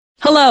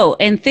Hello,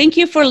 and thank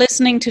you for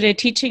listening to the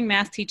Teaching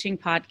Math Teaching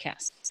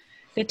Podcast.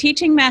 The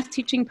Teaching Math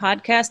Teaching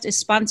Podcast is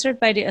sponsored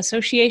by the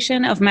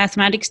Association of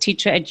Mathematics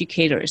Teacher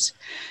Educators.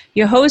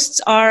 Your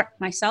hosts are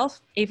myself,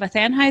 Eva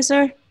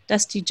Thanheiser,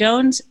 Dusty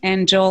Jones,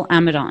 and Joel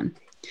Amadon.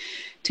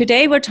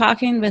 Today we're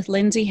talking with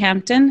Lindsay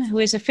Hampton, who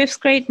is a 5th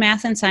grade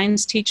math and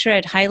science teacher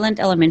at Highland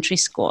Elementary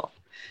School.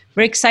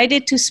 We're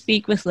excited to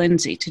speak with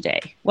Lindsay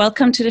today.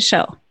 Welcome to the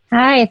show.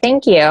 Hi,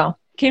 thank you.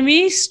 Can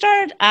we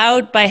start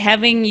out by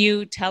having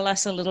you tell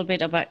us a little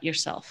bit about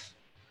yourself?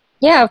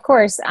 Yeah, of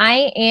course.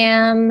 I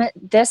am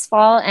this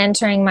fall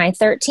entering my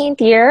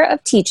 13th year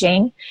of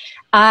teaching.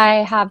 I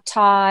have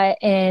taught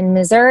in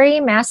Missouri,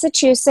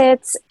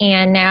 Massachusetts,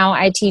 and now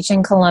I teach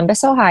in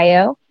Columbus,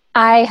 Ohio.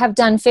 I have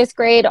done 5th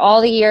grade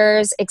all the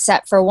years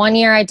except for 1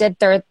 year I did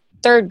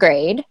third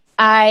grade.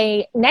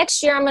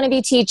 Next year I'm going to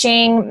be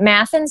teaching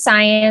math and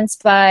science,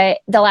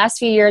 but the last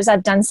few years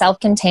I've done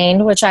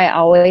self-contained, which I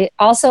always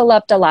also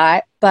loved a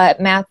lot, but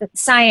math,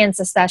 science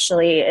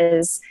especially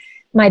is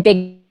my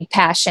big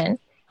passion.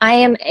 I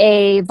am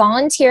a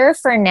volunteer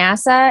for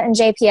NASA and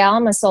JPL.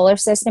 I'm a solar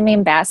system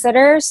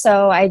ambassador,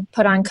 so I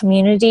put on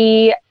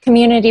community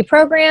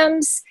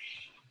programs.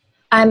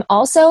 I'm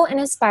also an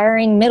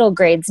aspiring middle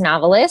grades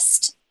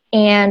novelist,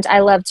 and I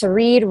love to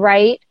read,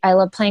 write. I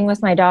love playing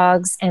with my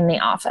dogs and The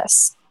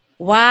Office.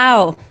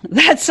 Wow,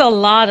 that's a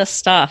lot of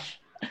stuff.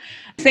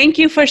 Thank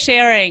you for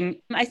sharing.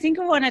 I think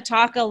I want to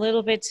talk a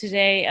little bit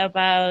today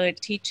about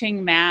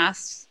teaching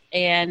math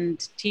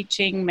and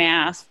teaching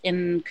math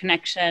in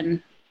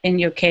connection, in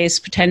your case,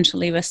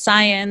 potentially with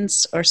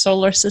science or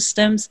solar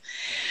systems,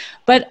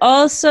 but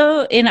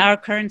also in our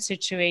current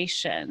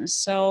situation.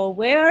 So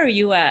where are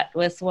you at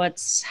with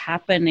what's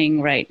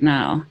happening right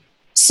now?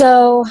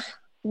 So,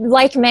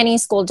 like many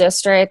school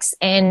districts,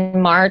 in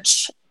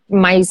March,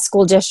 my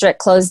school district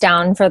closed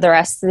down for the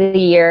rest of the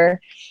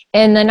year.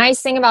 And the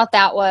nice thing about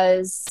that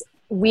was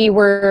we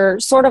were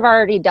sort of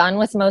already done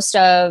with most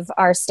of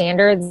our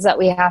standards that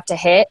we have to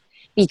hit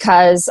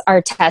because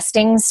our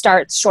testing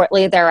starts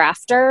shortly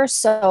thereafter.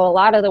 So a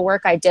lot of the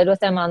work I did with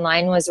them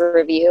online was a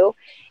review.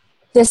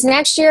 This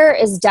next year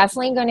is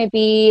definitely going to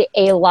be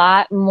a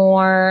lot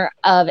more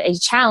of a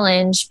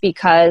challenge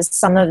because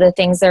some of the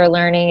things they're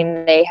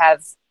learning, they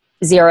have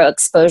zero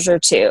exposure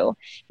to.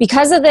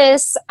 Because of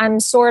this, I'm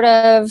sort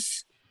of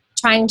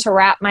trying to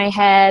wrap my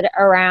head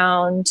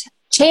around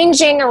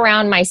changing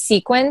around my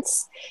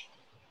sequence,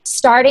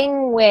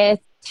 starting with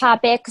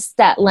topics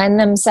that lend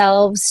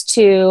themselves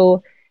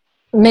to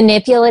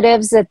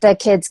manipulatives that the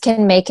kids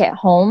can make at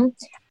home.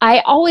 I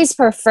always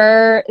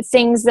prefer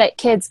things that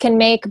kids can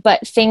make,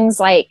 but things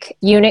like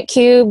unit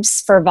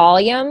cubes for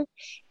volume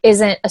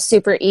isn't a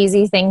super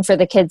easy thing for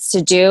the kids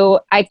to do.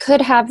 I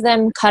could have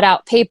them cut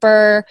out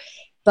paper,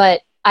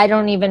 but I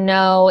don't even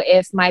know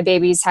if my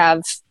babies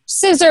have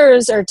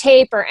scissors or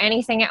tape or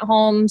anything at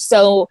home.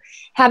 So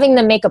having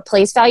them make a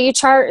place value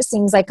chart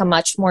seems like a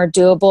much more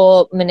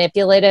doable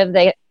manipulative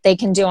they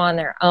can do on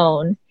their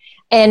own.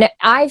 And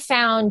I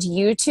found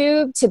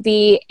YouTube to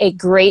be a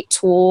great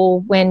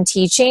tool when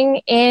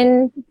teaching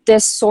in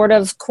this sort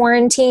of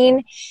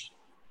quarantine,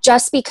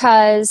 just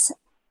because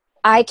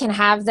I can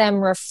have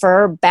them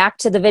refer back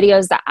to the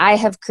videos that I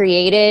have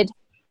created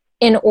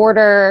in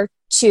order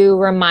to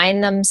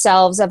remind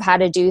themselves of how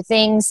to do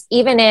things,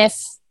 even if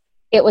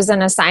it was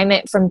an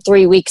assignment from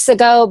 3 weeks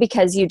ago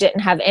because you didn't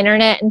have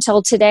internet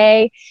until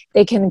today.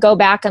 They can go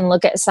back and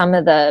look at some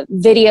of the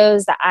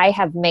videos that I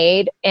have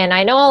made. And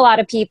I know a lot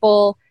of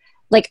people,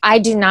 like, I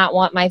do not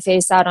want my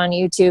face out on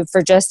YouTube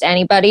for just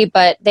anybody,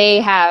 but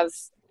they have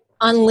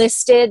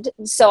unlisted.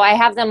 So I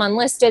have them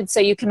unlisted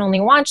so you can only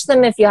watch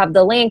them if you have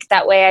the link.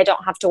 That way I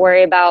don't have to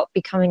worry about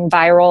becoming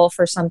viral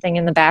for something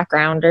in the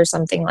background or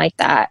something like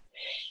that.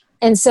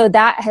 And so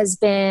that has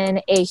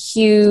been a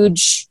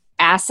huge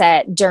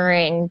asset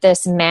during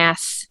this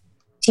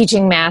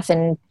teaching math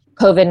in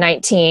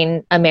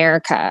COVID-19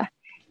 America.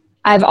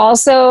 I've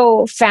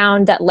also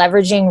found that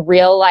leveraging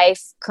real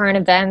life current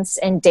events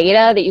and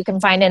data that you can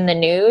find in the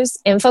news,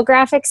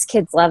 infographics,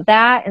 kids love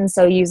that. And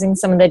so using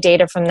some of the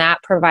data from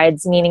that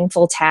provides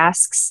meaningful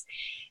tasks.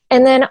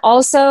 And then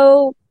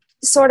also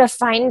sort of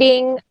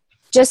finding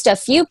just a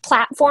few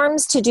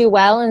platforms to do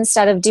well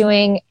instead of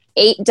doing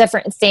 8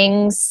 different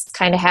things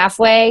kind of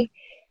halfway.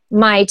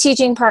 My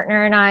teaching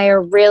partner and I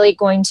are really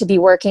going to be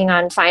working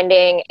on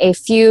finding a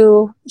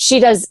few. She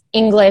does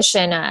English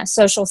and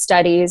social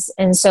studies,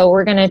 and so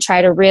we're going to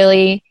try to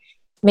really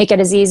make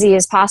it as easy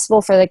as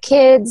possible for the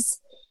kids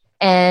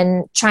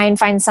and try and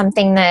find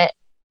something that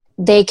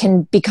they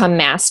can become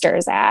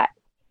masters at.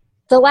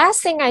 The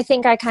last thing I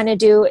think I kind of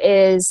do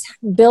is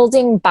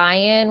building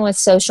buy-in with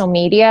social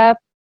media.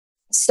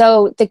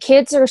 So the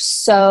kids are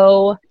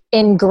so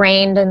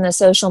ingrained in the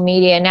social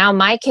media. Now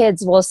my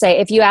kids will say,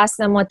 if you ask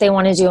them what they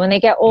want to do when they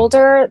get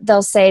older,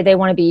 they'll say they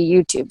want to be a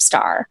YouTube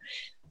star.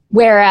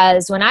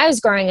 Whereas when I was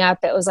growing up,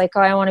 it was like,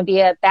 oh, I want to be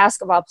a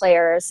basketball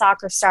player, or a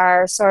soccer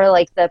star, sort of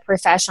like the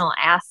professional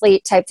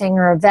athlete type thing,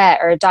 or a vet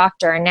or a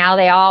doctor. And now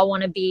they all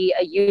want to be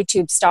a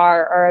YouTube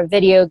star or a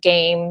video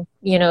game,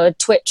 a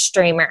Twitch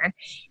streamer.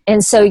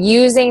 And so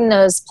using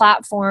those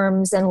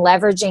platforms and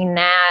leveraging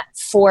that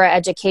for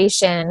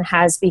education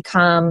has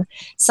become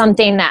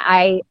something that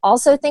I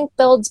also think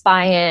builds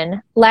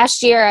buy-in.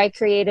 Last year, I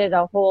created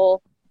a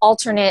whole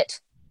alternate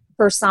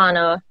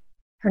persona.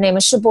 Her name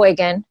is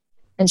Sheboygan,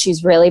 and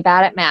she's really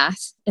bad at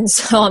math. And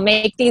so I'll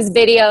make these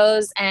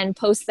videos and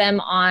post them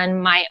on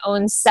my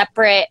own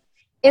separate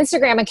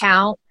Instagram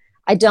account.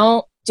 I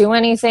don't do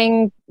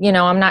anything,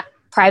 I'm not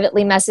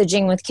privately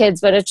messaging with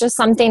kids, but it's just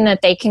something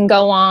that they can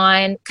go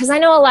on. Because I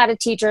know a lot of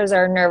teachers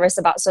are nervous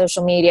about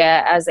social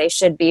media, as they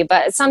should be,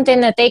 but it's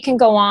something that they can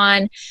go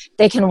on.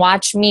 They can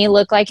watch me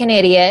look like an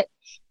idiot,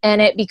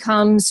 and it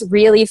becomes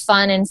really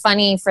fun and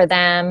funny for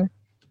them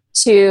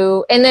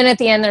to, and then at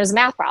the end there's a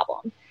math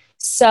problem.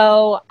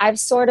 So I've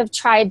sort of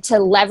tried to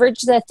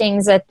leverage the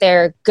things that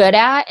they're good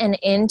at and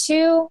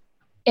into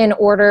in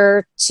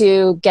order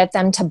to get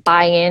them to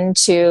buy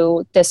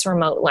into this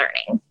remote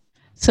learning.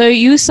 So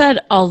you said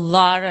a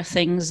lot of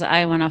things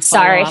I want to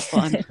follow up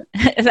on.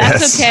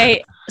 That's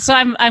okay. So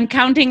I'm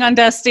counting on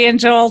Dusty and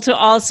Joel to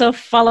also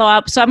follow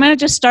up. So I'm going to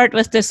just start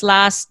with this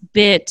last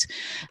bit.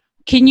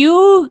 Can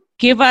you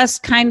give us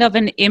kind of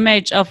an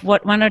image of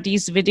what one of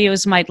these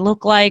videos might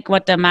look like,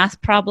 what the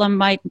math problem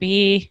might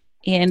be,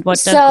 and what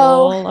the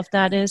goal of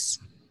that is?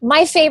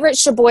 My favorite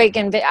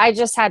Sheboygan, I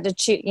just had to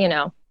choose,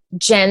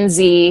 Gen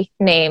Z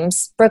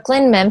names.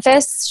 Brooklyn,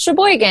 Memphis,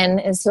 Sheboygan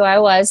is who I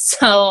was.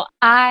 So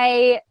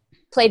I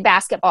played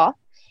basketball,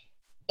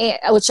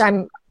 which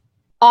I'm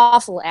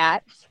awful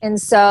at.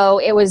 And so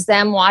it was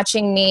them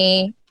watching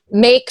me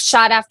make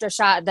shot after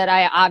shot that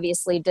I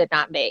obviously did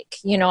not make.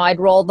 I'd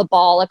roll the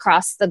ball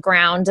across the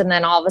ground, and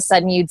then all of a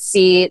sudden you'd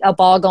see a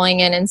ball going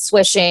in and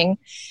swishing.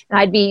 And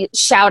I'd be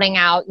shouting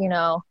out,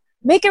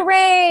 make it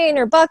rain,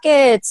 or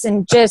buckets,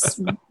 and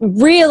just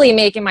really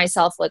making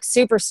myself look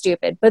super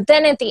stupid. But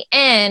then at the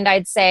end,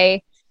 I'd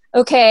say,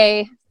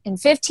 okay, in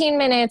 15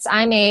 minutes,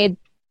 I made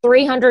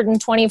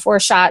 324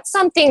 shots,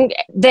 something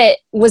that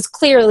was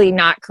clearly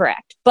not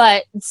correct,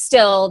 but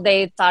still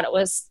they thought it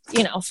was,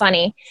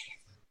 funny.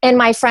 And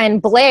my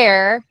friend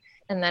Blair,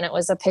 and then it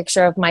was a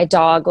picture of my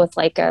dog with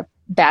like a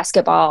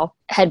basketball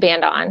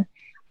headband on,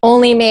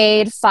 only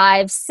made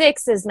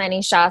 5-6 as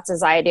many shots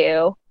as I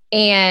do.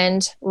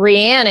 And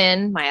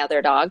Rhiannon, my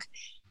other dog,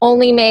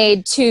 only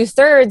made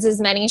 2/3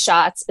 as many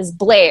shots as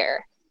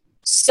Blair.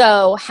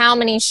 So how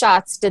many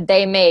shots did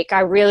they make? I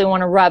really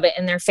want to rub it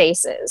in their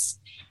faces.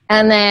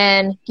 And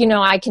then,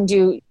 I can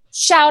do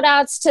shout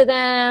outs to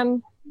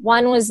them.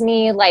 One was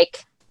me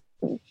like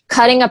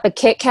cutting up a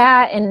Kit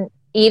Kat and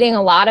eating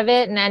a lot of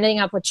it and ending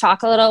up with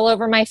chocolate all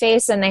over my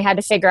face. And they had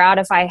to figure out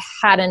if I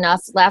had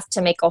enough left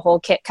to make a whole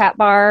Kit Kat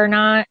bar or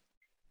not.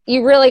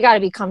 You really got to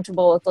be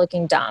comfortable with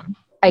looking dumb,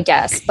 I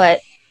guess.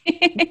 But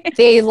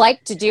they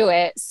like to do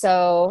it.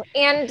 So,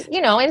 and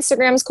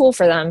Instagram's cool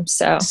for them.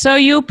 So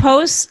you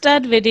post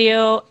that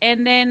video,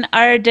 and then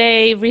are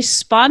they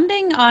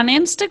responding on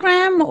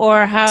Instagram,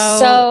 or how?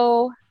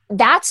 So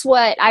that's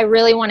what I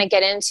really want to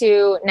get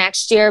into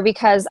next year,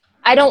 because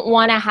I don't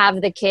want to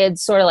have the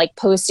kids sort of like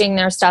posting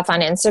their stuff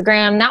on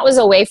Instagram. That was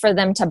a way for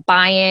them to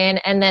buy in,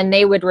 and then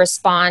they would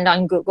respond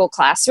on Google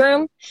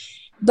Classroom.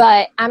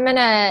 But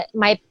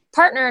my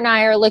partner and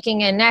I are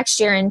looking in next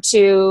year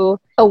into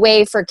a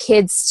way for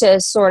kids to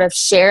sort of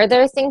share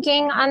their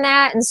thinking on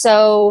that. And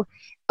so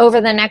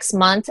over the next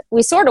month,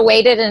 we sort of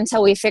waited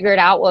until we figured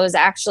out what was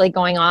actually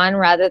going on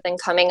rather than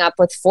coming up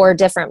with 4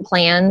 different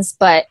plans.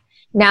 But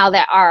now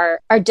that our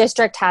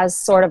district has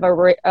sort of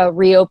a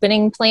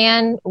reopening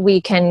plan,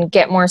 we can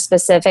get more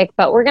specific.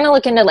 But we're going to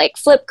look into like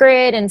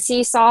Flipgrid and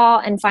Seesaw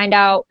and find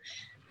out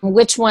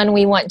which one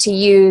we want to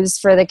use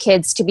for the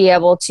kids to be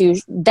able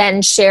to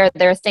then share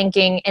their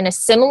thinking in a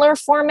similar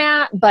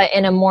format, but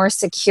in a more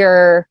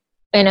secure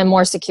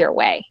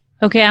way.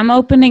 Okay, I'm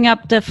opening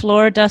up the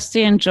floor,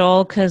 Dusty and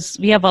Joel, because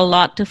we have a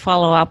lot to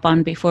follow up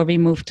on before we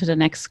move to the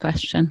next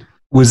question.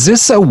 Was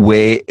this a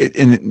way,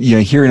 and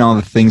hearing all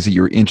the things that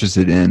you were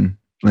interested in,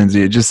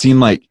 Lindsay, it just seemed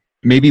like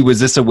maybe was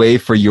this a way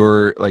for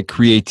your like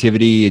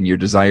creativity and your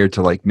desire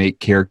to like make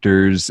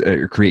characters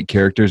or create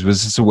characters?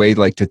 Was this a way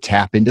like to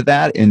tap into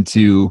that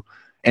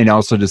and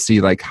also to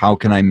see like how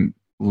can I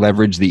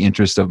leverage the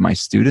interest of my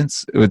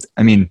students?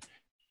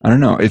 I don't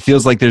know. It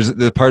feels like there's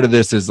the part of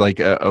this is like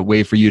a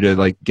way for you to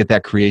like get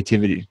that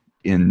creativity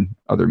in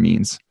other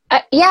means.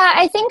 Yeah,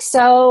 I think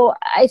so.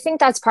 I think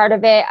that's part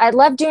of it. I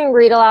love doing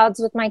read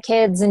alouds with my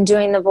kids and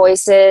doing the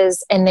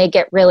voices, and they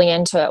get really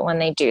into it when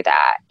they do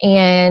that.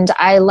 And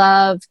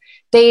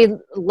they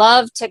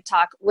love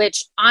TikTok,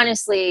 which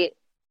honestly,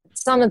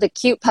 some of the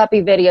cute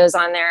puppy videos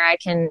on there, I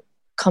can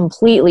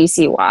completely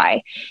see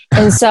why.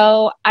 And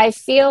so I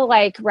feel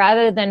like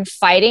rather than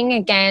fighting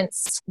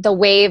against the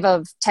wave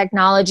of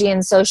technology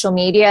and social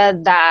media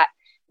that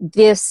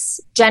this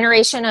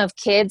generation of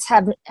kids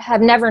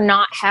have never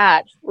not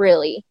had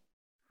really,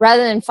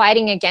 rather than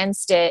fighting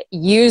against it,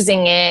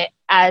 using it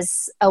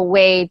as a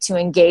way to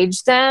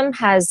engage them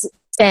has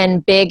been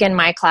big in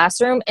my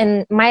classroom.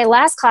 And my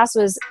last class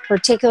was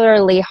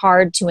particularly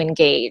hard to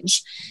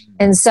engage.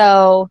 And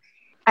so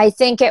I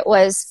think it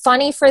was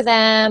funny for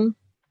them,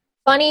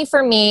 funny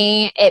for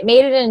me. It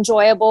made it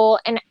enjoyable.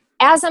 And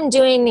as I'm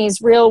doing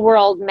these real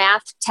world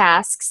math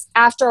tasks,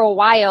 after a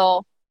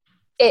while,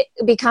 it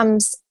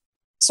becomes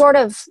sort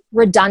of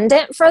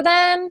redundant for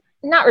them.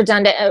 Not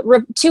redundant,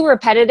 too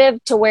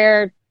repetitive to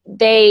where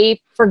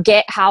they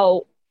forget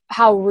how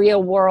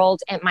real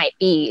world it might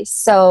be.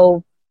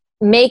 So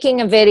making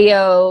a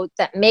video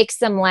that makes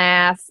them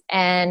laugh,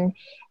 and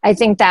I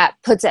think that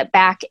puts it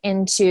back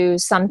into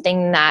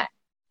something that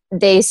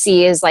they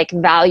see as like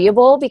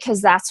valuable,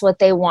 because that's what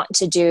they want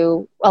to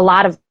do. A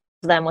lot of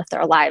them with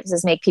their lives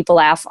is make people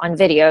laugh on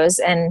videos.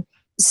 And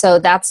so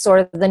that's sort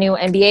of the new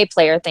NBA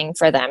player thing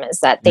for them, is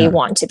that they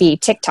want to be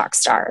TikTok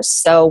stars.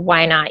 So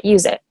why not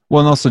use it?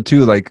 Well, and also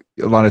too, like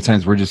a lot of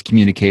times we're just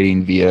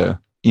communicating via,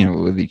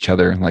 with each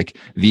other, like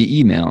via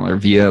email or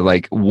via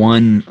like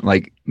one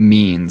like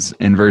means,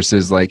 and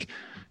versus like,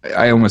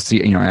 I almost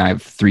see, I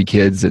have 3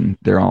 kids and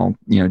they're all,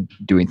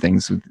 doing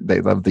things.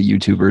 They love the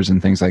YouTubers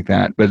and things like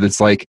that. But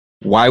it's like,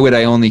 why would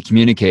I only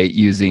communicate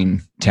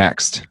using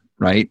text?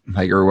 Right.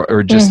 Like,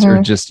 or just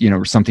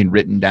something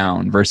written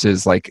down,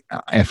 versus like,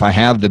 if I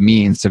have the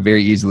means to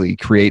very easily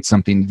create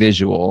something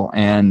visual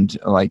and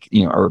like,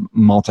 or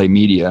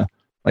multimedia,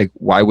 like,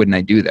 why wouldn't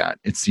I do that?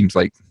 It seems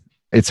like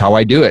it's how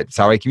I do it. It's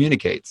how I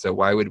communicate. So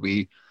why would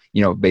we,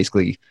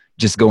 basically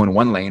just go in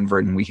one lane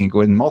and we can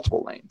go in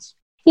multiple lanes?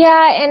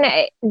 Yeah.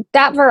 And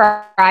that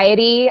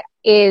variety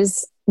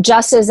is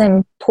just as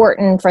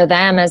important for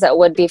them as it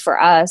would be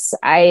for us.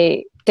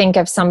 I think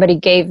if somebody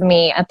gave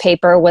me a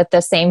paper with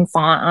the same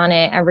font on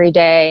it every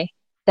day,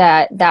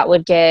 that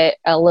would get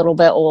a little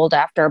bit old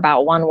after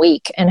about 1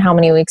 week. And how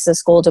many weeks of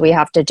school do we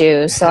have to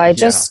do? So I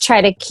just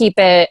try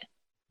to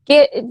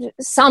get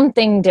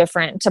something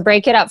different to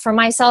break it up for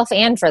myself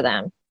and for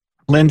them.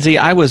 Lindsay,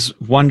 I was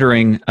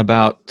wondering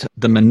about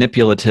the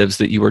manipulatives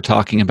that you were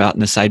talking about,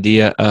 and this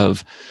idea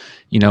of,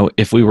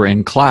 if we were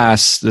in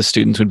class, the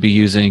students would be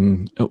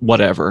using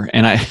whatever.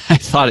 And I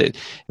thought it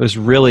was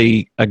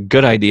really a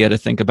good idea to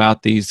think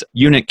about these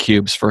unit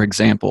cubes, for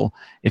example.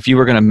 If you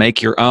were going to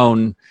make your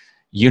own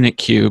unit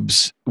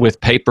cubes with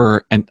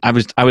paper, and I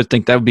would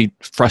think that would be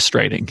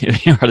frustrating.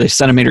 Are they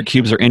centimeter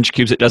cubes or inch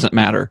cubes? It doesn't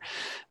matter.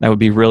 That would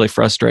be really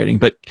frustrating.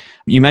 But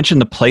you mentioned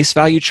the place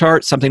value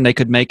chart, something they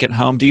could make at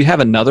home. Do you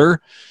have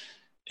another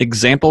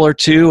example or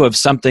two of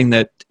something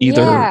that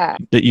that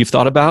you've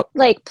thought about?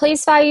 Like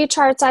place value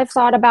charts, I've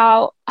thought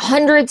about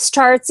hundreds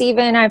charts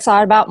even. I've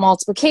thought about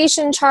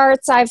multiplication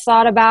charts. I've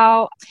thought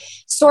about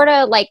sort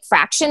of like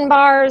fraction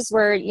bars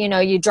where,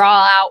 you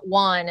draw out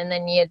 1 and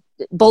then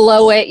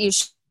below it, you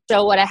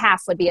show what a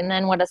half would be and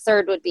then what a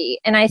third would be.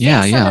 And I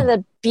think some of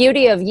the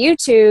beauty of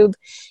YouTube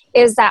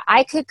is that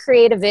I could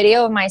create a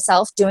video of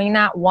myself doing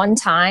that one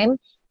time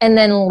and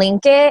then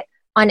link it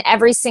on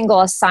every single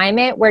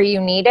assignment where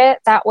you need it.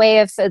 That way,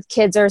 if the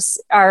kids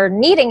are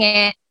needing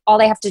it, all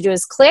they have to do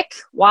is click,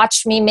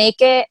 watch me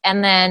make it,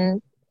 and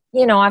then,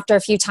 after a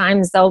few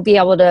times, they'll be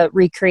able to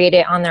recreate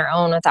it on their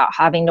own without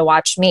having to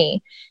watch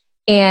me.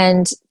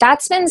 And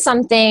that's been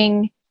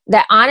something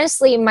that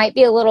honestly might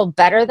be a little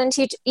better than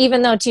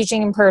even though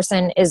teaching in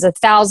person is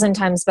 1,000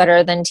 times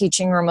better than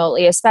teaching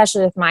remotely,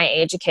 especially with my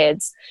age of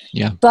kids.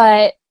 Yeah.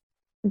 But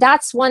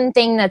that's one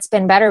thing that's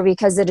been better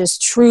because it is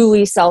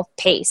truly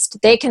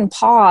self-paced. They can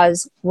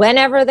pause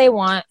whenever they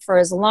want for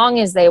as long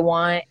as they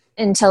want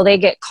until they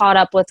get caught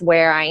up with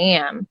where I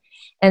am.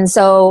 And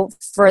so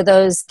for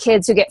those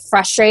kids who get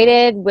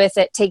frustrated with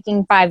it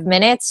taking 5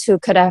 minutes, who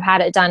could have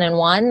had it done in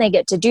 1, they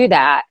get to do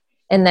that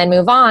and then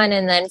move on.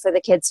 And then for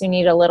the kids who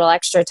need a little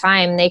extra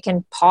time, they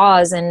can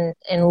pause and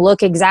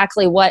look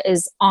exactly what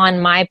is on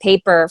my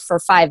paper for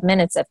 5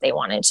 minutes if they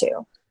wanted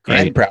to.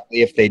 Great. And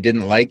probably if they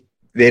don't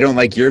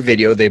like your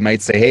video, they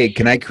might say, hey,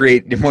 can I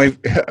create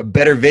a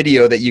better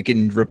video that you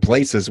can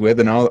replace us with?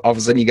 And all of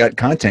a sudden you got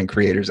content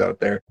creators out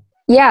there.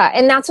 Yeah.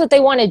 And that's what they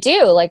want to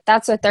do. Like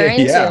that's what they're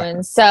into. Yeah.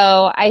 And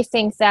so I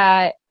think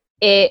that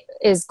it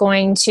is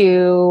going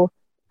to,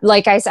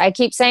 like I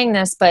keep saying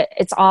this, but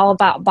it's all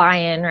about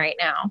buy-in right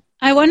now.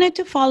 I wanted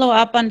to follow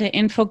up on the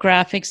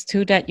infographics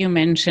too that you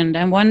mentioned.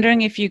 I'm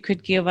wondering if you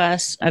could give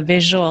us a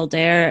visual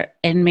there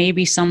and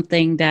maybe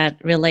something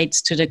that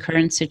relates to the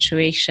current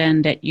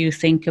situation that you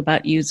think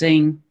about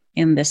using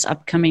in this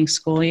upcoming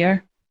school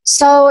year.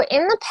 So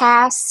in the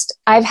past,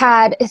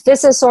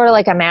 this is sort of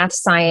like a math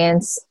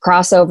science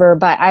crossover,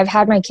 but I've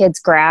had my kids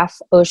graph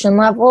ocean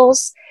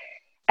levels.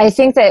 I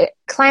think that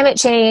climate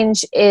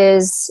change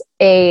is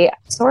a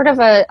sort of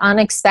an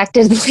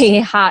unexpectedly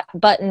hot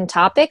button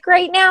topic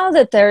right now,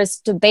 that there's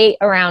debate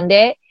around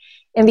it.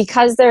 And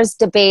because there's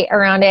debate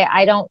around it,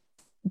 I don't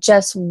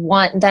just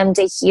want them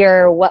to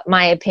hear what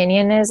my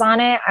opinion is on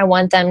it. I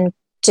want them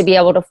to be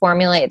able to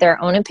formulate their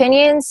own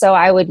opinions. So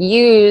I would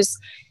use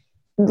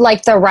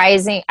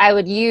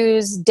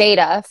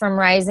data from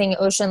rising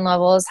ocean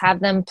levels,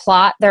 have them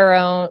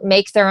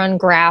make their own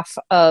graph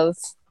of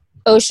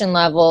ocean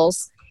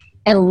levels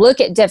and look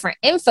at different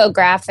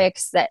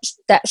infographics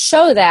that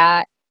show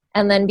that,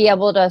 and then be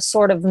able to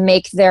sort of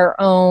make their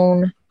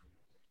own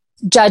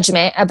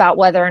judgment about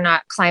whether or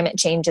not climate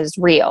change is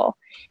real.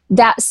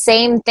 That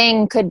same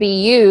thing could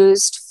be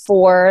used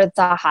for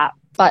the hot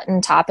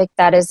button topic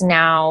that is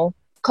now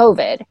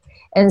COVID.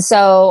 And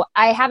so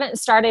I haven't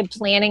started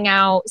planning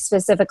out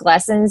specific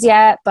lessons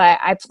yet, but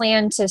I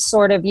plan to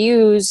sort of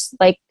use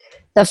like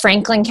the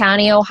Franklin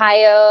County,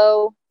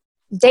 Ohio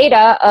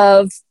data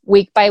of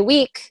week by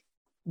week,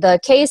 the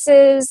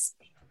cases.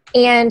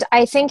 And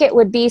I think it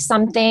would be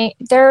something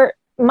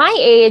my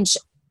age,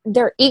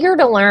 they're eager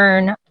to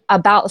learn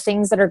about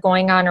things that are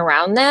going on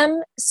around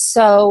them.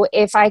 So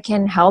if I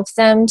can help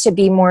them to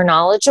be more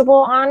knowledgeable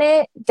on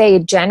it, they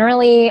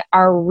generally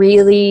are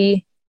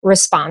really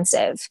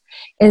responsive.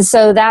 And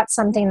so that's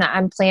something that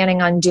I'm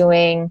planning on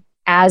doing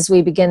as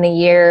we begin the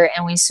year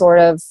and we sort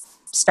of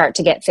start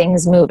to get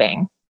things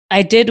moving.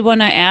 I did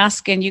want to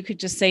ask, and you could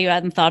just say you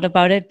hadn't thought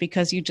about it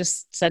because you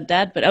just said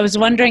that, but I was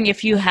wondering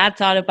if you had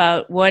thought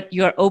about what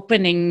your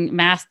opening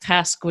math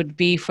task would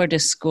be for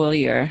this school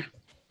year.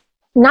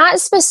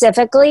 Not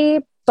specifically,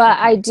 but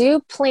I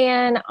do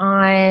plan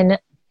on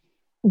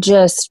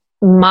just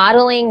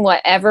modeling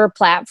whatever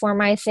platform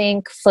I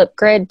think,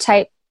 Flipgrid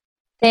type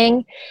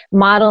thing,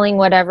 modeling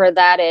whatever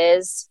that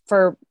is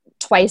for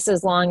twice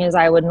as long as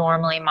I would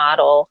normally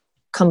model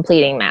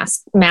completing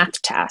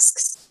math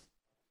tasks.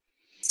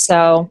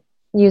 So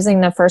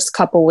using the first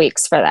couple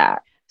weeks for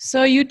that.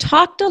 So you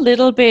talked a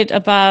little bit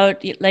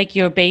about like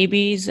your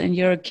babies and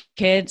your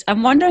kids.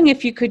 I'm wondering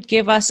if you could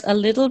give us a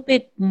little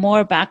bit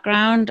more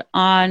background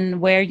on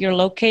where you're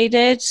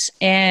located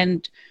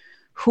and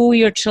who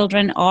your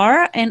children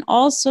are, and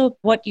also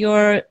what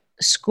your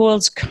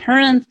school's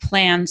current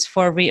plans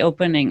for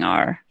reopening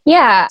are.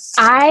 Yeah,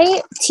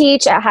 I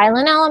teach at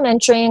Highland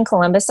Elementary in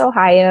Columbus,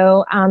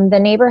 Ohio. The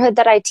neighborhood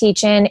that I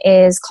teach in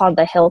is called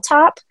the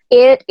Hilltop.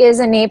 It is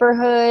a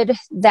neighborhood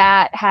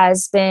that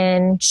has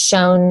been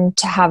shown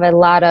to have a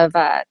lot of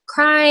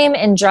crime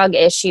and drug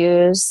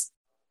issues.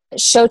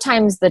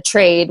 Showtime's The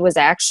Trade was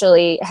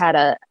actually had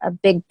a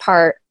big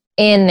part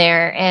in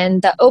there,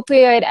 and the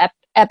opioid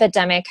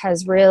epidemic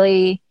has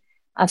really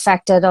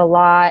affected a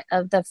lot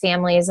of the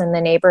families in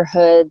the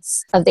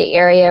neighborhoods of the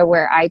area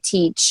where I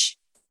teach.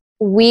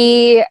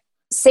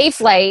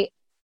 SafeLight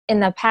in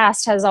the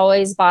past has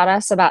always bought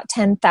us about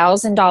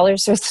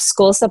 $10,000 worth of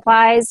school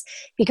supplies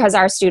because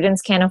our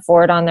students can't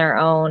afford on their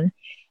own.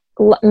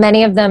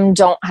 Many of them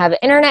don't have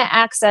internet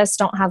access,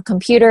 don't have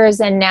computers,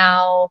 and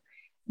now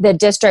the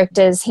district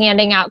is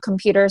handing out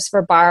computers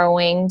for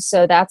borrowing.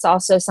 So that's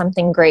also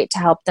something great to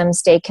help them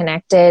stay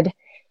connected.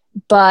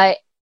 But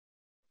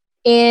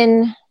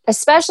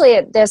especially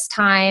at this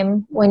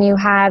time when you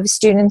have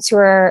students who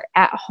are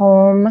at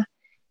home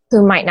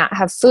who might not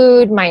have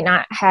food, might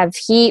not have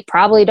heat,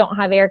 probably don't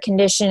have air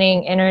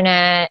conditioning,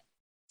 internet,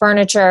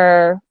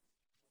 furniture,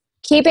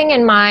 keeping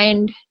in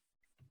mind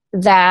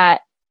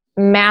that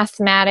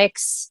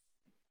mathematics,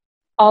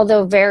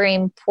 although very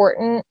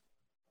important,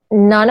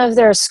 none of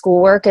their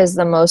schoolwork is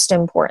the most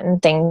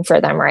important thing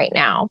for them right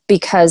now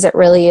because it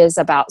really is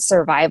about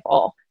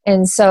survival.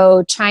 And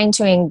so trying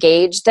to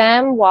engage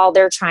them while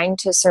they're trying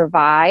to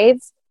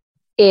survive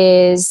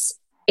is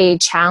a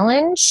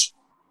challenge,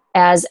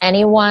 as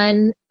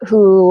anyone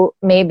who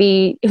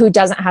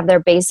doesn't have their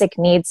basic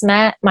needs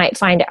met might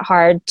find it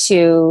hard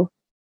to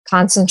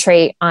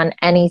concentrate on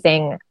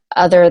anything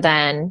other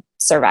than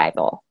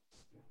survival.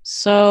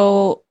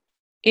 So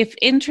if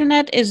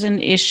internet is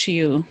an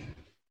issue,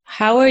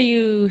 how are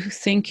you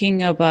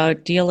thinking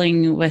about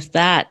dealing with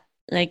that?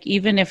 Like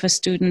even if a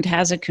student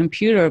has a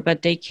computer,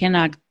 but they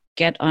cannot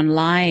get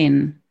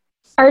online?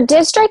 Our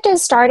district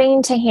is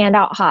starting to hand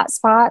out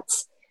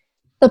hotspots.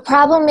 The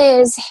problem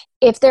is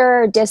if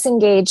there are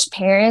disengaged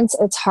parents,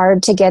 it's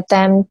hard to get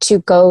them to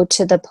go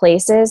to the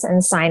places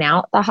and sign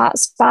out the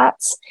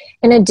hotspots.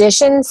 In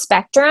addition,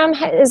 Spectrum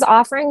is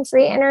offering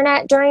free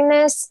internet during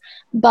this,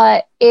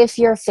 but if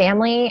your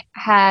family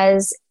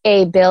has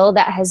a bill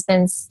that has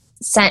been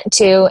sent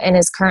to and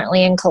is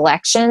currently in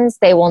collections,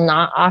 they will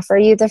not offer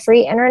you the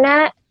free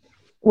internet,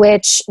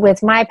 which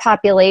with my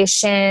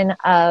population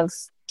of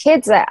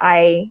kids that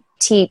I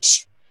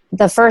teach,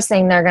 the first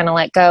thing they're going to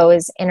let go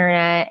is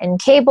internet and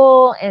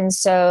cable. And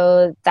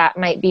so that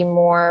might be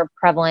more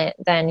prevalent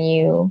than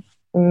you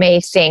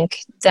may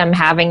think, them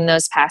having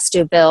those past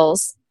due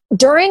bills.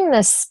 During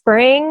the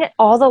spring,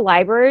 all the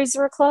libraries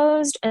were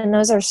closed and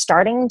those are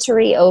starting to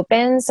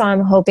reopen. So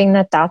I'm hoping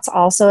that that's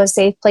also a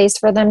safe place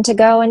for them to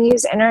go and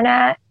use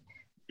internet.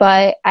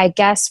 But I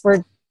guess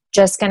we're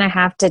just going to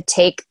have to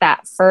take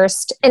that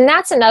first. And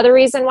that's another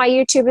reason why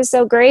YouTube is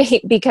so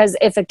great, because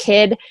if a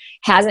kid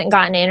hasn't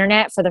gotten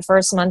internet for the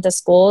first month of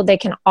school, they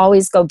can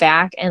always go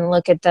back and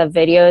look at the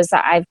videos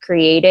that I've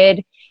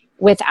created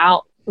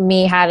without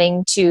me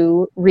having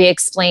to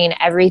re-explain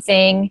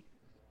everything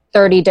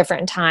 30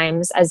 different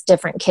times as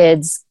different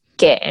kids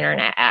get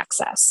internet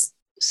access.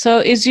 So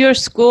is your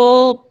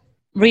school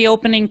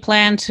reopening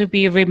plan to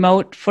be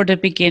remote for the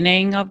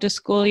beginning of the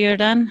school year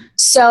then?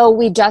 So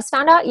we just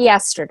found out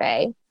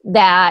yesterday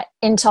that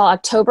until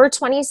October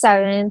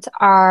 27th,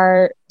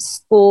 our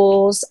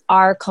schools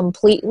are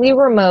completely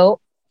remote.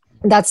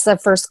 That's the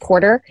first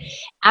quarter.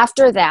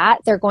 After that,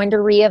 they're going to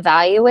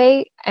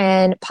reevaluate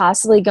and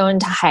possibly go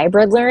into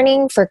hybrid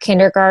learning for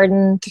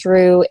kindergarten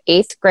through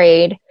 8th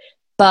grade.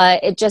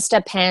 But it just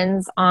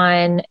depends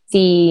on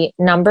the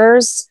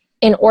numbers.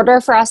 In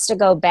order for us to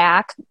go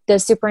back, the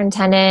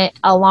superintendent,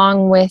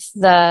 along with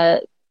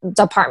the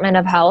Department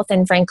of Health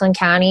in Franklin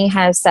County,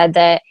 has said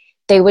that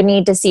they would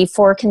need to see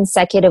 4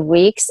 consecutive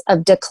weeks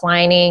of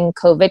declining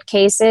COVID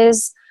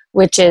cases,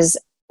 which is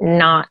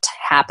not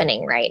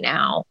happening right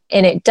now.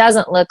 And it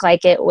doesn't look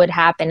like it would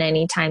happen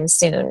anytime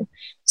soon.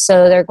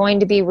 So they're going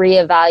to be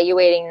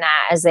reevaluating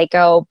that as they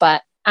go.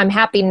 But I'm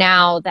happy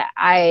now that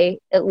I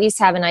at least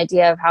have an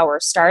idea of how we're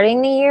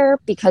starting the year,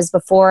 because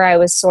before I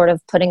was sort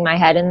of putting my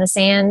head in the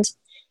sand.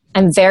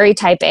 I'm very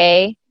type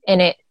A,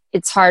 and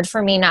it's hard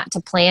for me not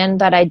to plan,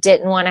 but I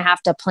didn't want to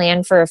have to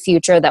plan for a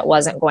future that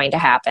wasn't going to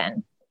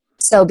happen.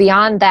 So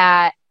beyond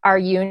that, our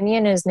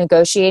union is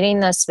negotiating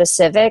the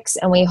specifics,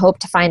 and we hope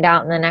to find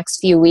out in the next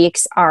few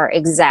weeks our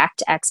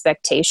exact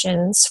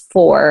expectations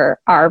for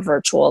our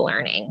virtual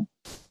learning.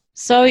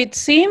 So it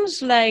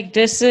seems like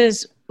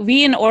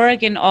we in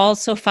Oregon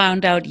also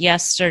found out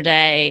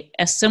yesterday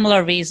a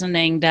similar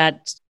reasoning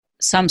that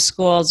some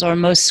schools or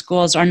most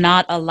schools are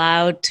not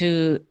allowed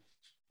to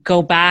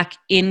go back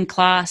in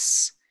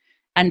class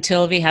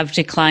until we have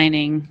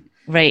declining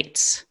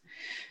rates.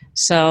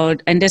 So,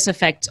 and this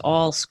affects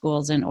all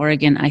schools in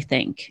Oregon, I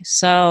think.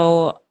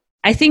 So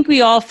I think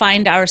we all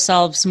find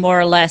ourselves more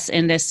or less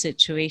in this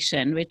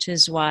situation, which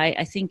is why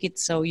I think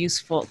it's so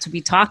useful to be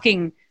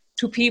talking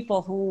to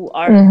people who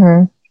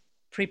are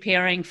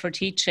preparing for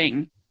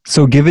teaching.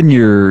 So given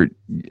your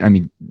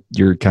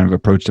kind of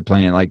approach to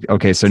planning, like,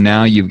 okay, so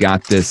now you've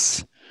got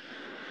this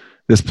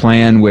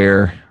plan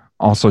where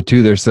also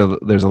too, there's a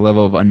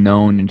level of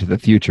unknown into the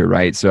future,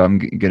 right? So I'm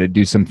going to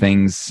do some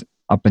things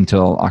up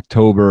until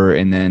October,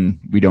 and then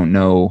we don't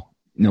know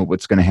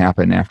what's going to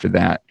happen after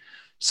that.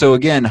 So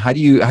again, how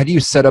do you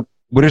set up?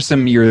 What are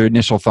some of your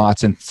initial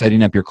thoughts in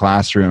setting up your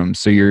classroom?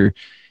 So you're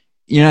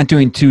not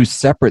doing two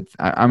separate.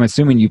 I'm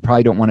assuming you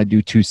probably don't want to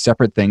do two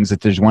separate things. That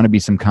there's want to be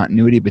some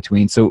continuity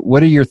between. So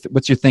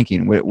what's your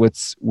thinking? Where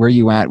are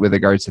you at with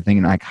regards to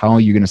thinking, like, how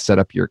are you going to set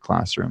up your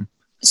classroom?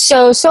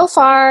 So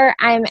far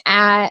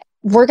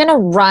we're going to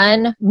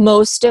run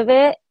most of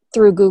it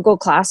through Google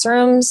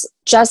Classrooms,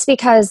 just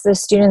because the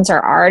students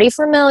are already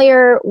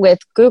familiar with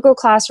Google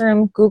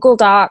Classroom, Google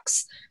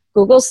Docs,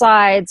 Google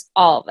Slides,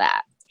 all of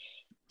that.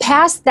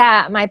 Past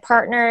that, my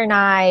partner and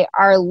I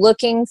are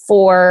looking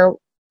for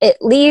at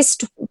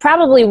least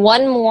probably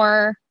one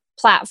more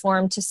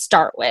platform to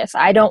start with.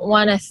 I don't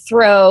want to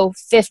throw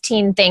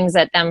 15 things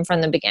at them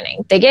from the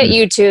beginning. They get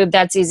YouTube,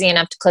 that's easy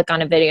enough to click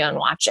on a video and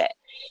watch it.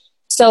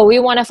 So we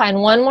want to find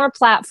one more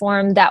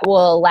platform that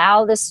will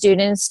allow the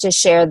students to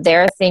share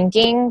their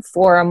thinking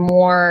for a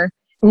more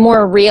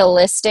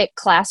realistic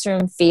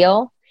classroom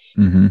feel.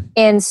 Mm-hmm.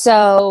 And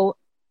so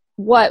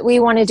what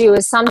we want to do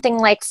is something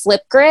like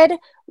Flipgrid,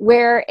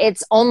 where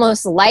it's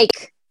almost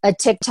like a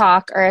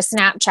TikTok or a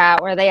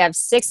Snapchat, where they have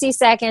 60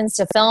 seconds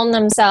to film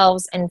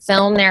themselves and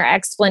film their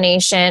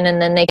explanation,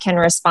 and then they can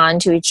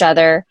respond to each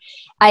other.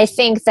 I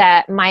think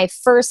that my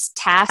first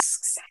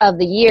tasks of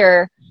the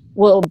year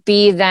will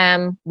be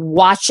them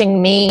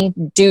watching me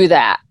do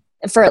that.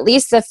 For at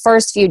least the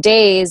first few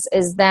days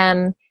is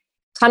them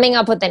coming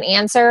up with an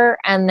answer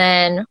and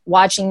then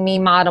watching me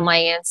model my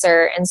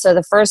answer. And so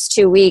the first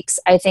 2 weeks,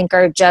 I think,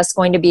 are just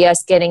going to be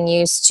us getting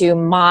used to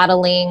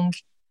modeling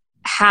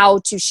how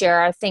to share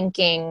our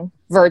thinking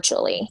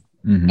virtually.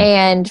 Mm-hmm.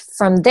 And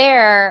from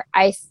there,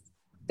 I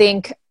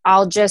think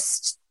I'll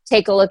just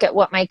take a look at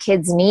what my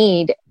kids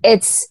need.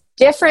 It's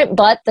different,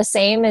 but the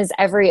same as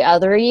every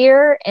other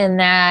year, in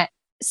that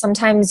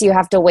sometimes you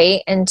have to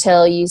wait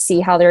until you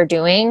see how they're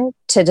doing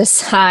to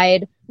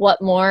decide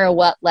what more or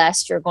what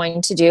less you're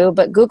going to do.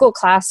 But Google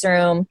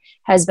Classroom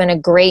has been a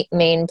great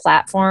main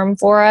platform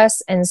for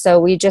us. And so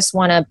we just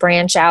want to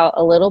branch out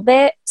a little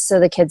bit so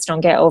the kids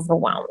don't get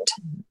overwhelmed.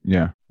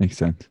 Yeah, makes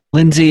sense.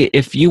 Lindsay,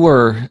 if you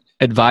were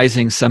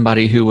advising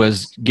somebody who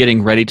was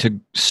getting ready to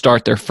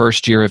start their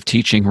first year of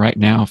teaching right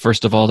now,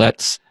 first of all,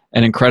 that's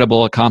an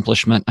incredible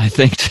accomplishment, I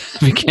think,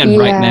 to begin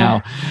right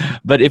now.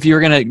 But if you were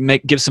going to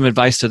give some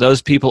advice to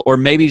those people, or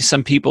maybe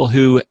some people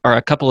who are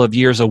a couple of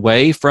years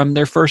away from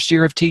their first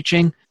year of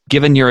teaching,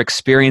 given your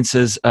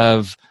experiences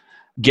of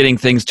getting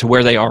things to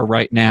where they are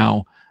right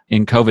now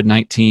in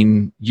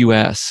COVID-19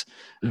 US,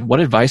 what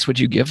advice would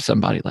you give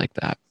somebody like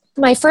that?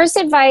 My first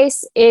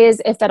advice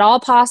is, if at all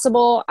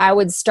possible, I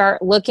would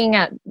start looking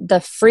at the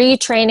free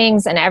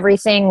trainings and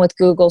everything with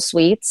Google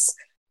Suites,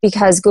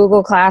 because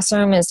Google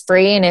Classroom is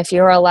free, and if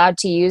you're allowed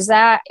to use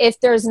that, if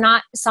there's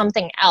not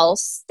something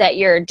else that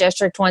your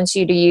district wants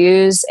you to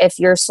use, if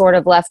you're sort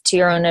of left to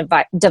your own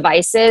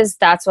devices,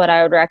 that's what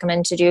I would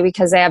recommend to do,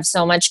 because they have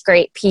so much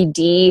great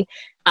PD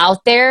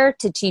out there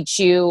to teach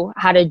you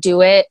how to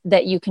do it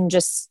that you can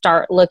just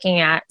start looking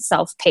at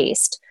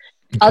self-paced.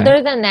 Okay.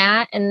 Other than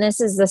that, and this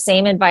is the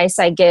same advice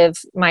I give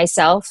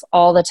myself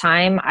all the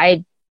time,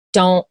 I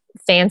don't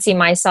fancy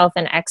myself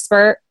an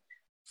expert.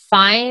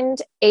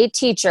 Find a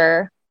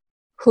teacher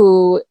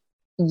who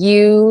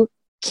you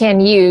can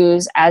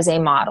use as a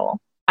model.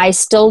 I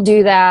still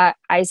do that.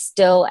 I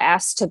still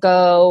ask to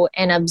go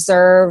and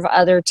observe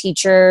other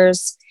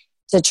teachers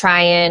to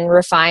try and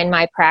refine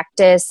my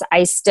practice.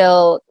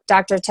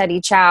 Dr.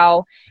 Teddy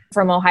Chow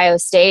from Ohio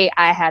State,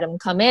 I had him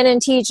come in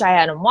and teach. I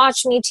had him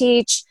watch me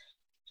teach.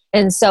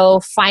 And so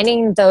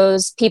finding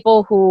those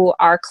people who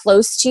are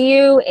close to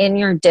you in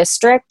your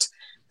district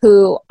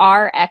who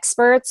are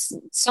experts.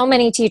 So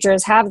many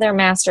teachers have their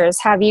masters,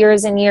 have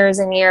years and years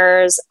and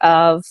years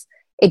of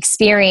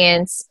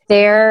experience.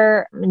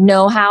 Their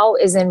know-how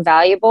is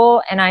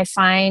invaluable. And I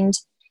find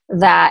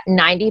that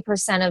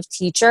 90% of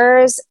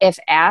teachers, if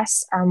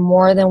asked, are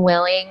more than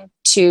willing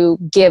to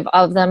give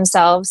of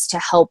themselves to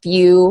help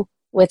you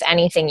with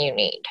anything you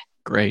need.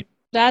 Great.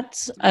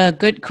 That's a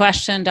good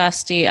question,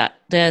 Dusty.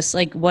 This,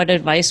 like, what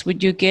advice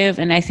would you give?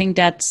 And I think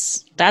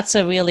that's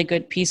a really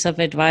good piece of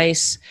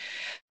advice.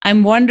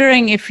 I'm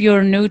wondering, if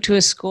you're new to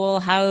a school,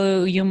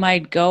 how you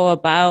might go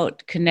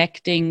about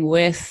connecting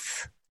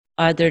with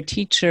other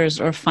teachers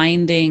or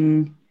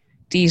finding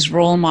these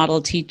role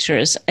model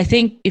teachers. I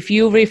think if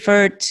you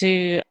referred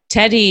to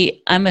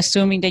Teddy, I'm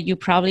assuming that you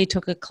probably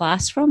took a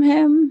class from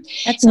him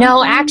at some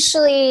point?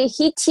 Actually,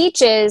 he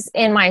teaches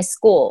in my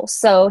school.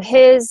 So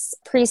his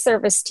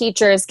pre-service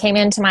teachers came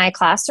into my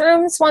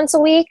classrooms once a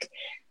week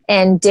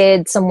and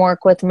did some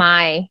work with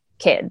my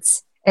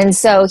kids. And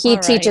so he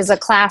teaches a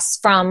class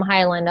from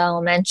Highland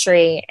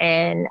Elementary,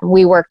 and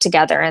we work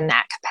together in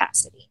that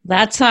capacity.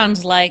 That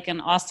sounds like an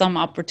awesome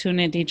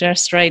opportunity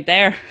just right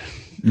there.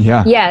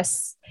 Yeah.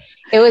 Yes,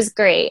 it was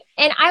great.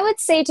 And I would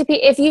say to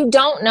people, if you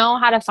don't know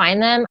how to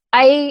find them,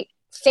 I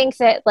think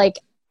that like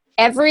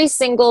every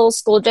single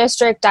school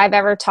district I've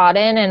ever taught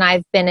in, and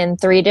I've been in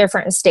 3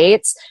 different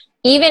states,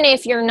 even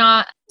if you're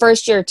not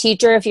first year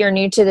teacher, if you're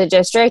new to the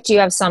district, you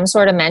have some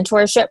sort of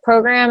mentorship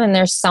program and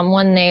there's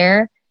someone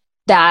there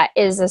that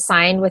is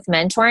assigned with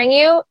mentoring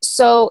you.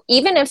 So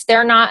even if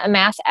they're not a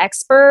math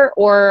expert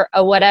or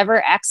a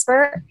whatever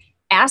expert,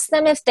 ask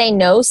them if they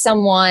know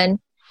someone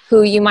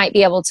who you might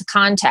be able to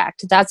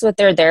contact. That's what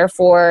they're there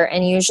for.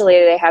 And usually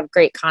they have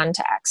great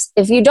contacts.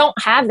 If you don't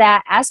have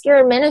that, ask your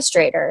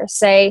administrator.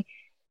 Say,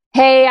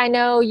 hey, I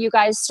know you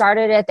guys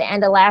started at the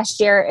end of last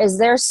year. Is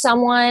there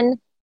someone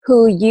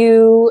who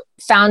you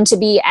found to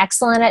be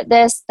excellent at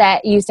this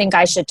that you think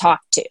I should talk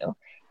to?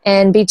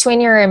 And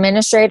between your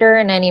administrator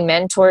and any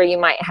mentor you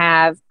might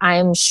have,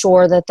 I'm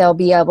sure that they'll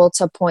be able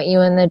to point you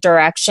in the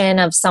direction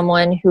of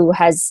someone who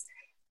has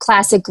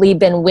classically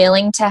been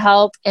willing to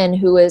help and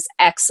who is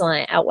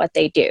excellent at what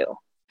they do.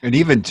 And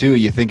even too,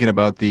 you're thinking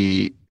about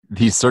these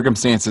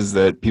circumstances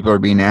that people are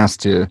being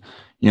asked to,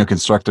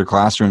 construct their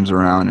classrooms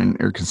around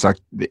or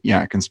construct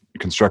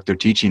their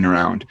teaching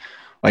around.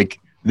 Like,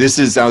 this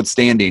is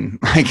outstanding.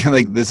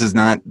 Like this is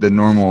not the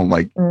normal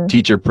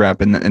teacher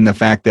prep, and the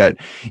fact that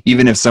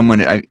even if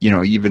someone,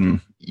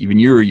 even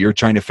you're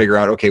trying to figure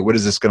out, okay, what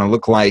is this going to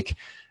look like?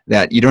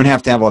 That you don't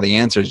have to have all the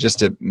answers, just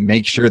to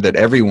make sure that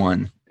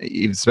everyone,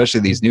 especially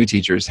these new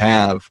teachers,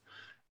 have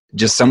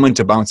just someone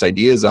to bounce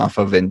ideas off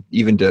of, and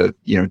even to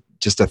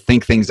just to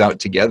think things out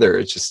together.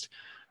 It's just,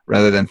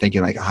 rather than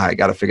thinking like, I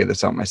got to figure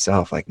this out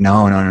myself. Like,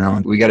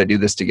 no, we got to do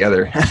this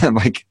together.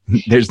 Like,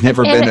 there's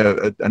never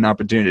been an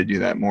opportunity to do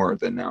that more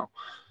than now.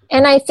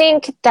 And I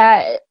think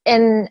that,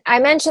 and I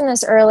mentioned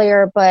this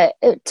earlier, but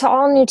to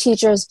all new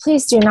teachers,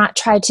 please do not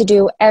try to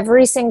do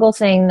every single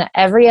thing that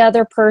every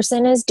other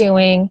person is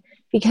doing,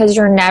 because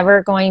you're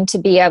never going to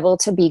be able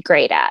to be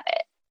great at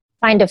it.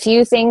 Find a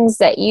few things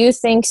that you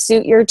think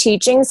suit your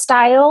teaching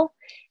style,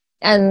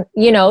 and,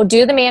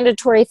 do the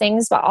mandatory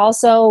things, but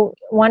also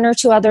 1 or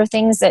 2 other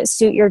things that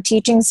suit your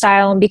teaching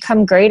style and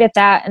become great at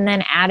that. And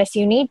then add if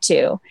you need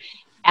to.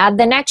 Add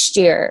the next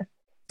year.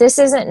 This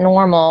isn't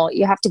normal.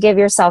 You have to give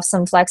yourself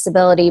some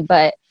flexibility.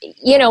 But,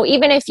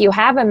 even if you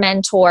have a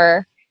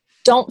mentor,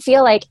 don't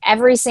feel like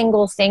every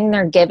single thing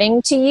they're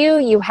giving to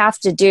you have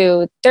to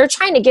do. They're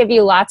trying to give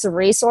you lots of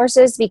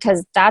resources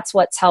because that's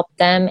what's helped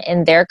them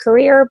in their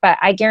career, but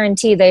I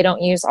guarantee they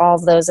don't use all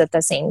of those at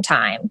the same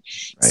time.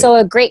 Right. So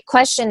a great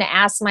question to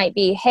ask might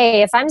be,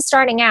 hey, if I'm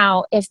starting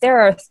out, if there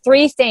are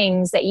 3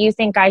 things that you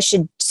think I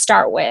should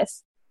start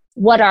with,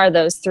 what are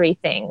those 3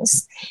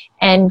 things?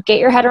 And get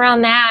your head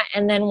around that.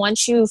 And then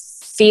once you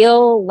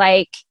feel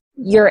like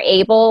you're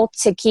able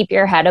to keep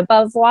your head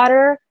above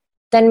water,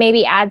 then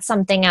maybe add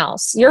something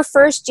else. Your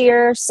first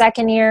year,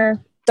 second year,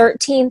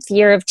 13th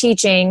year of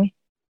teaching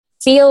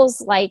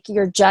feels like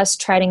you're just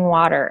treading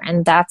water,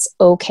 and that's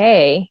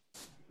okay.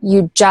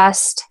 You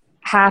just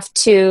have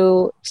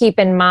to keep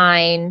in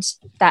mind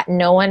that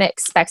no one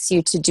expects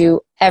you to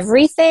do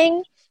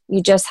everything.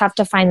 You just have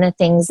to find the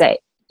things that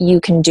you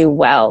can do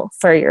well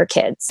for your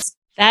kids.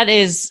 That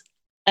is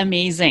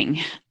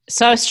amazing.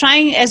 So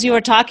as you were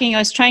talking, I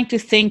was trying to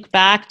think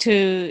back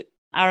to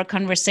our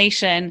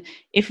conversation,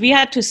 if we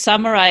had to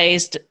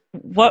summarize,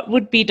 what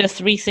would be the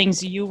 3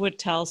 things you would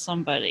tell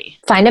somebody?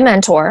 Find a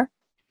mentor.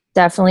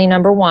 Definitely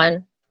number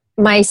 1.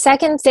 My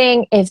second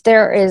thing, if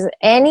there is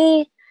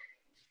any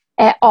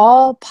at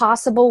all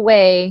possible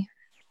way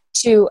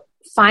to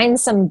find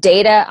some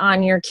data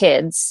on your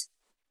kids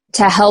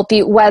to help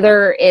you,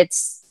 whether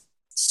it's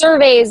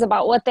surveys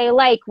about what they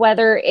like,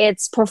 whether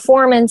it's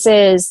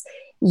performances,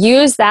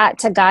 use that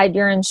to guide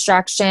your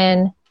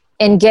instruction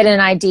and get an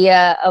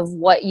idea of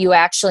what you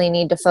actually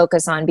need to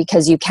focus on,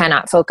 because you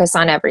cannot focus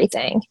on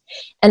everything.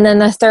 And then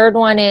the third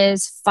one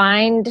is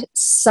find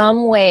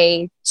some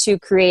way to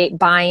create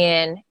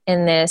buy-in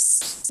in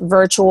this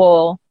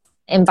virtual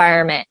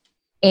environment.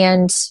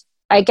 And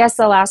I guess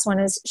the last one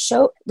is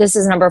this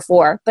is number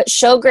 4, but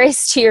show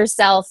grace to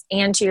yourself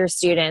and to your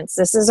students.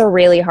 This is a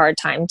really hard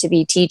time to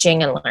be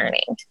teaching and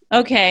learning.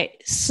 Okay,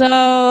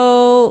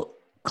 so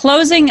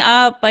closing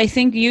up, I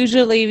think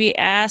usually we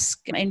ask,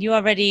 and you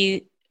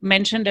already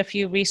mentioned a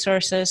few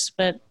resources,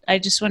 but I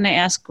just want to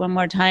ask one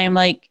more time,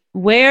 like,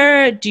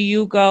 where do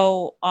you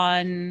go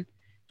on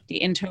the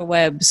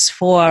interwebs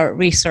for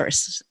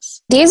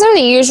resources? These are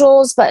the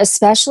usuals, but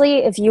especially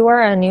if you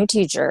are a new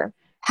teacher,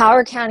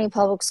 Howard County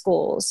Public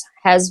Schools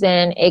has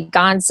been a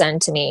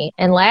godsend to me.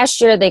 And last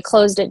year they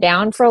closed it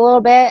down for a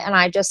little bit and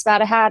I just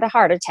about had a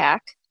heart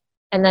attack.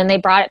 And then they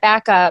brought it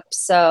back up,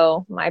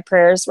 so my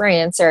prayers were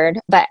answered.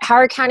 But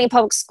Howard County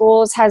Public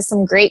Schools has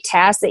some great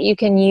tasks that you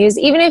can use.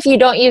 Even if you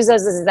don't use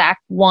those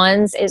exact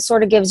ones, it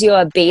sort of gives you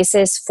a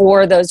basis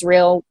for those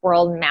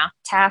real-world math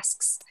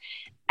tasks.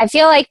 I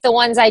feel like the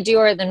ones I do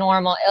are the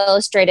normal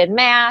illustrated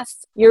math.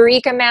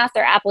 Eureka Math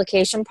or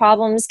application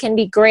problems can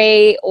be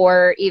great,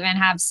 or even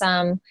have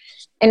some,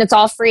 and it's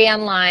all free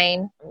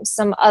online,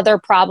 some other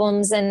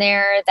problems in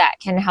there that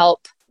can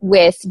help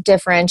with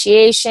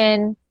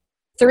differentiation.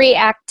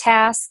 3-act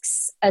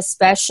tasks,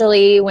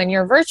 especially when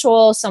you're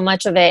virtual, so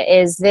much of it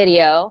is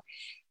video.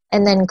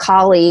 And then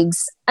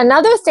colleagues.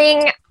 Another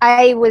thing,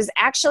 I was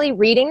actually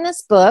reading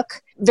this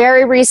book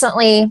very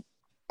recently,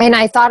 and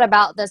I thought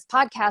about this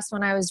podcast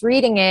when I was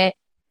reading it.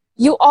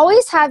 You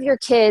always have your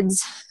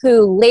kids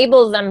who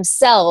label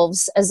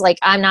themselves as like,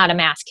 I'm not a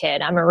math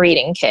kid, I'm a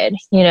reading kid.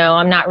 You know,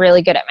 I'm not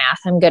really good at math,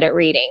 I'm good at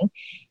reading.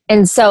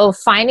 And so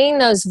finding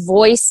those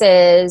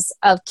voices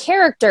of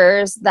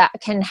characters that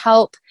can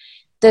help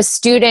the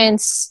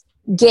students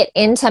get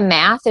into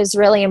math is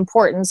really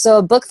important. So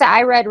a book that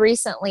I read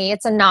recently,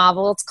 it's a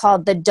novel. It's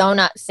called The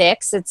Donut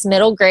Fix. It's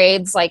middle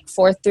grades, like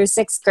 4th through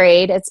 6th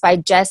grade. It's by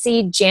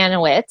Jesse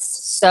Janowitz.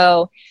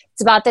 So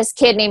it's about this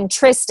kid named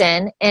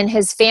Tristan, and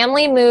his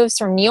family moves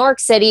from New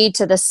York City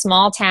to this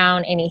small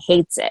town, and he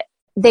hates it.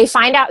 They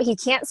find out he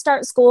can't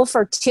start school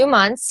for 2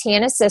 months, he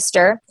and his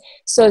sister.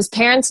 So his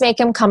parents make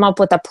him come up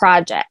with a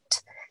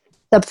project.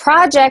 The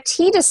project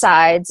he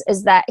decides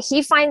is that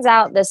he finds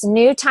out this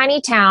new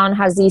tiny town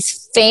has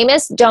these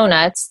famous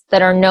donuts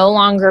that are no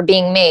longer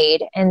being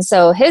made. And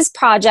so his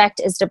project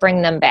is to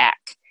bring them back.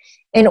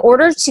 In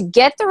order to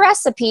get the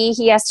recipe,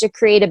 he has to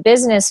create a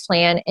business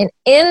plan. And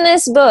in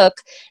this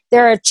book,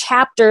 there are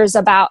chapters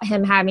about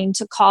him having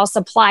to call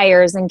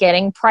suppliers and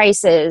getting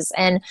prices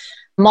and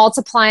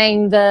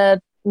multiplying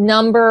the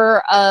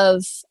number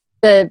of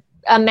the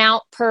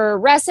amount per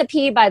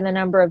recipe by the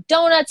number of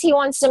donuts he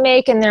wants to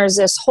make. And there's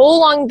this whole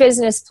long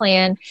business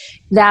plan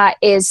that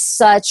is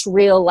such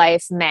real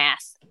life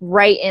math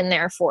right in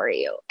there for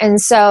you. And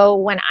so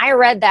when I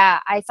read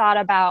that, I thought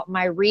about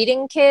my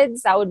reading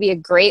kids. That would be a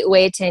great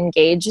way to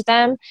engage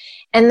them.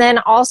 And then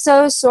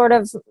also sort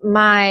of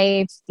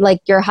my,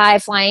 like your high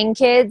flying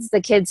kids, the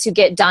kids who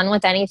get done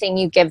with anything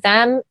you give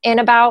them in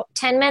about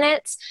 10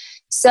 minutes.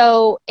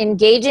 So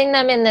engaging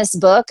them in this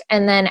book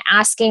and then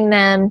asking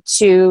them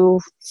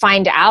to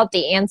find out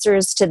the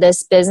answers to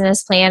this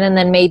business plan and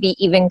then maybe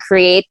even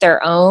create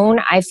their own,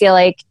 I feel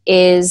like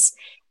is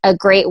a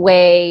great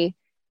way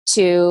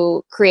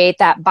to create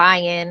that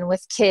buy-in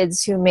with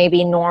kids who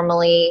maybe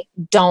normally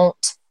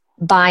don't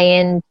buy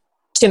in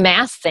to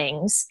math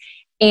things.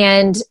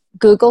 And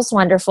Google's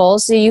wonderful.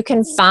 So you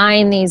can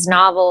find these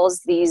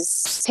novels,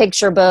 these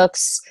picture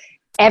books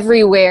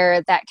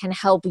everywhere that can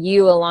help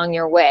you along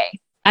your way.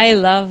 I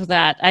love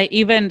that.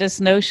 Even this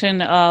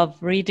notion of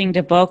reading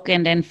the book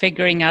and then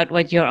figuring out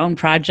what your own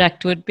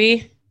project would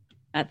be,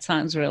 that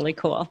sounds really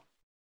cool.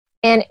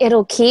 And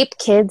it'll keep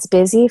kids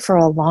busy for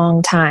a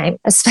long time,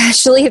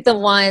 especially the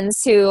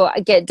ones who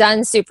get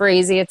done super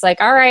easy. It's like,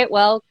 all right,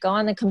 well, go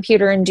on the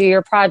computer and do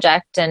your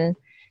project. And,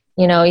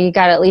 you know, you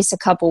got at least a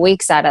couple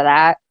weeks out of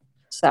that.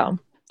 So.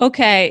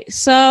 Okay,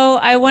 so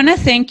I want to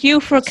thank you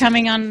for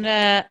coming on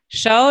the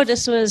show.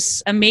 This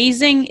was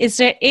amazing. Is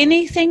there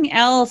anything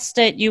else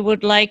that you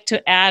would like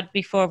to add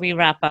before we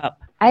wrap up?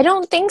 I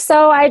don't think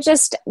so.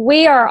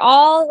 We are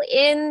all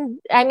in,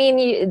 I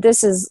mean,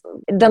 this is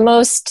the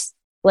most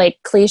like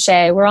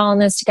cliche. We're all in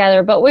this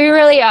together, but we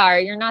really are.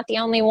 You're not the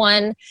only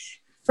one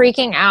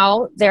freaking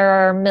out. There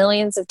are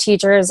millions of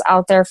teachers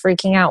out there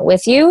freaking out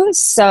with you.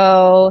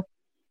 So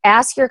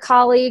ask your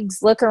colleagues,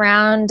 look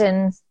around,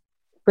 and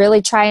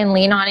really try and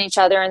lean on each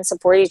other and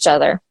support each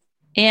other.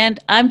 And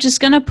I'm just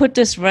going to put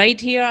this right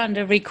here on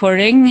the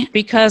recording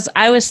because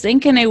I was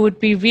thinking it would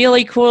be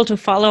really cool to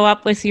follow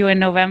up with you in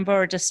November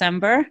or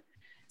December.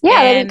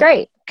 Yeah, that'd be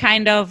great.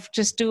 Kind of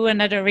just do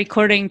another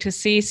recording to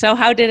see. So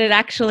how did it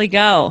actually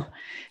go?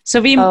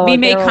 So we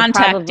may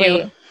contact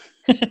you.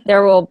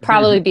 There will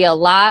probably be a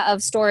lot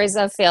of stories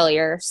of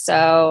failure.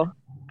 So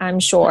I'm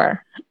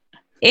sure.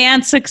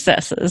 And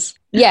successes.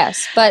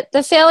 Yes, but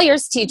the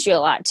failures teach you a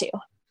lot too.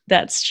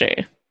 That's true.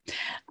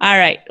 All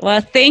right.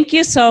 Well, thank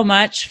you so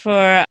much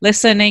for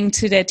listening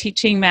to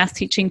the Math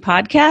Teaching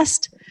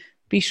podcast.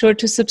 Be sure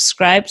to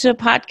subscribe to the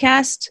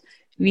podcast.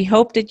 We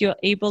hope that you're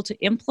able to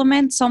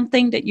implement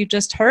something that you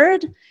just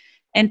heard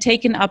and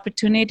take an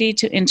opportunity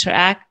to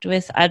interact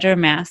with other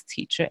math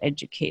teacher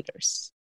educators.